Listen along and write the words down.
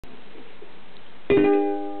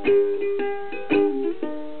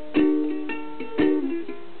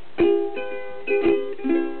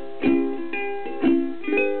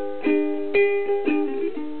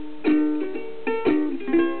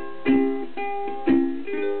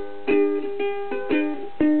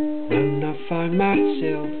find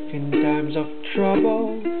myself in times of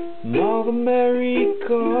trouble, Mother Mary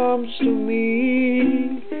comes to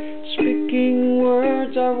me, speaking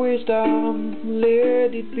words of wisdom,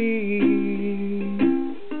 let it be.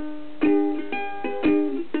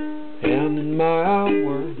 And in my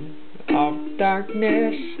hour of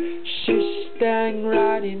darkness, she's standing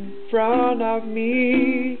right in front of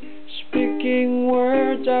me, speaking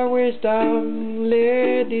words of wisdom,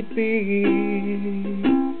 let it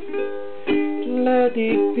be. Let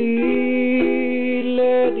it be,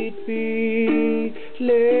 let it be,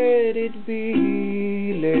 let it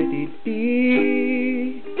be, let it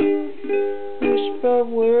be. Whisper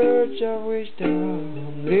words of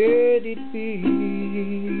wisdom, let it be.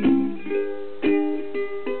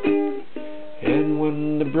 And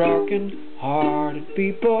when the broken-hearted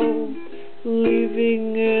people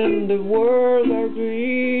living in the world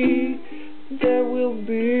agree, there will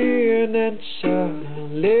be an answer,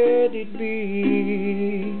 let it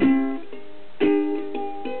be.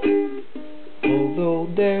 Although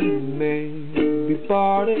they may be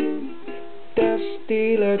parted, there's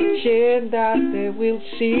still a chance that they will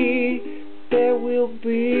see, there will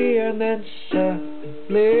be an answer,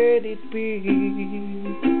 let it be.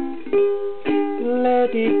 Let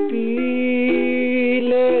it be,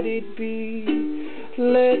 let it be,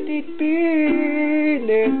 let it be,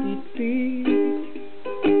 let it be.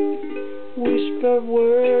 Whisper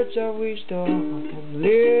words of wisdom,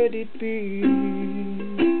 let it be.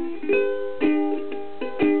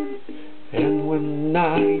 And when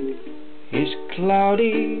night is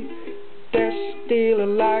cloudy, there's still a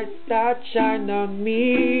light that shines on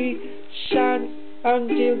me. Shine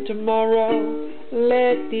until tomorrow,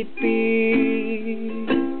 let it be.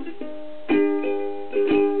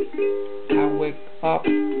 I wake up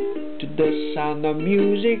to the sound of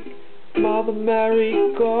music, Mother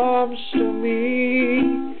Mary comes to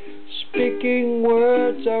me, speaking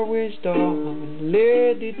words of wisdom,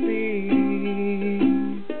 let it be.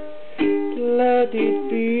 Let it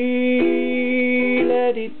be,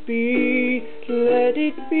 let it be, let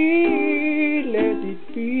it be, let it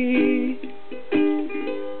be.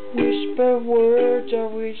 Whisper words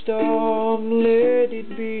of wisdom, let it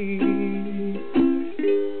be.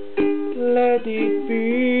 Let it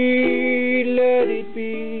be, let it be,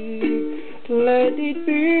 let it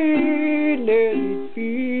be, let it be.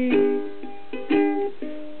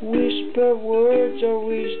 Whisper words of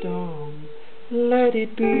wisdom, let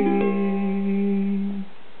it be.